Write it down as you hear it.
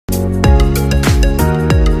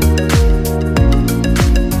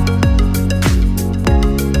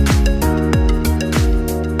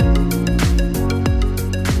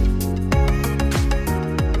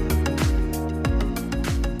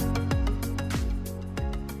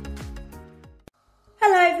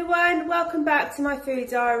welcome back to my food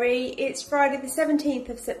diary. It's Friday the 17th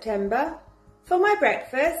of September. For my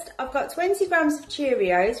breakfast, I've got 20 grams of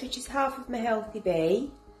Cheerios, which is half of my Healthy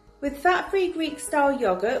Bee, with fat-free Greek-style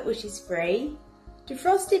yoghurt, which is free,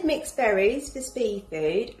 defrosted mixed berries for speed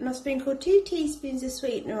food, and I've sprinkled 2 teaspoons of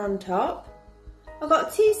sweetener on top. I've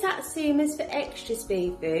got 2 satsumas for extra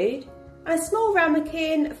speed food, and a small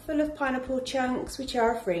ramekin full of pineapple chunks, which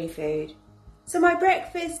are a free food. So my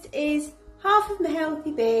breakfast is half of my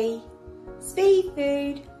Healthy Bee, speed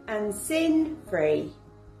food and sin free.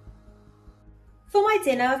 For my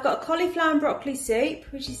dinner, I've got a cauliflower and broccoli soup,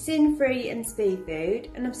 which is sin free and speed food,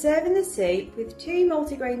 and I'm serving the soup with 2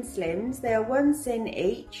 multigrain slims. They are 1 sin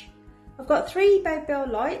each. I've got 3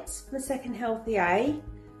 Babybel Lights for my second Healthy A,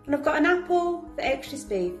 and I've got an apple for extra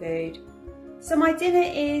speed food. So my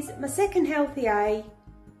dinner is my second Healthy A,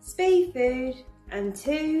 speed food and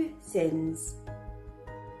 2 sins.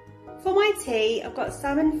 For my tea, I've got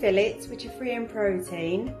salmon fillets, which are free in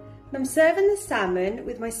protein, and I'm serving the salmon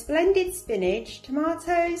with my splendid spinach,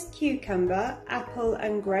 tomatoes, cucumber, apple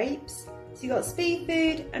and grapes. So you've got speed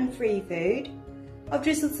food and free food. I've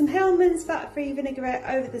drizzled some Hellmann's fat-free vinaigrette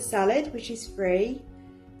over the salad, which is free,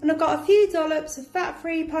 and I've got a few dollops of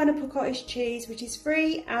fat-free pineapple cottage cheese, which is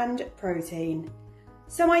free and protein.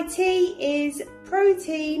 So my tea is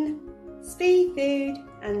protein, speed food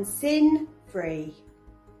and sin free.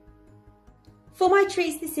 For my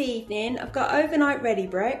treats this evening, I've got overnight ready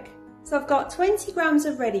brek. So I've got 20 grams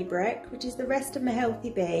of ready brek, which is the rest of my Healthy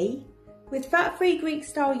Bee, with fat-free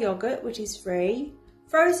Greek-style yoghurt, which is free,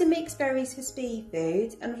 frozen mixed berries for speed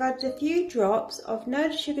food, and I've added a few drops of no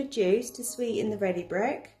sugar juice to sweeten the ready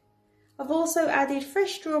brek. I've also added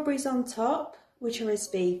fresh strawberries on top, which are a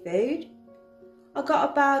speed food. I've got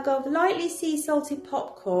a bag of lightly sea salted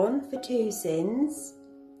popcorn for 2 sins,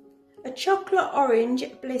 a chocolate orange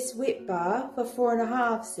bliss whip bar for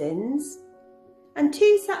 4.5 sins, and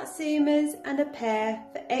 2 satsumas and a pear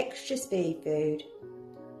for extra speed food.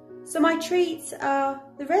 So my treats are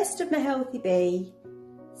the rest of my Healthy Bee,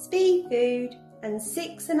 speed food and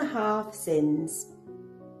 6.5 sins.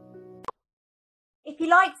 If you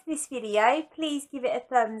liked this video, please give it a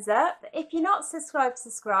thumbs up. If you're not subscribed,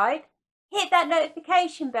 subscribe. Hit that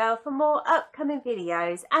notification bell for more upcoming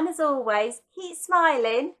videos. And as always, keep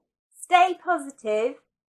smiling, stay positive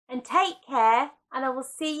and take care, and I will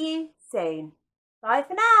see you soon. Bye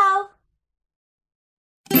for now.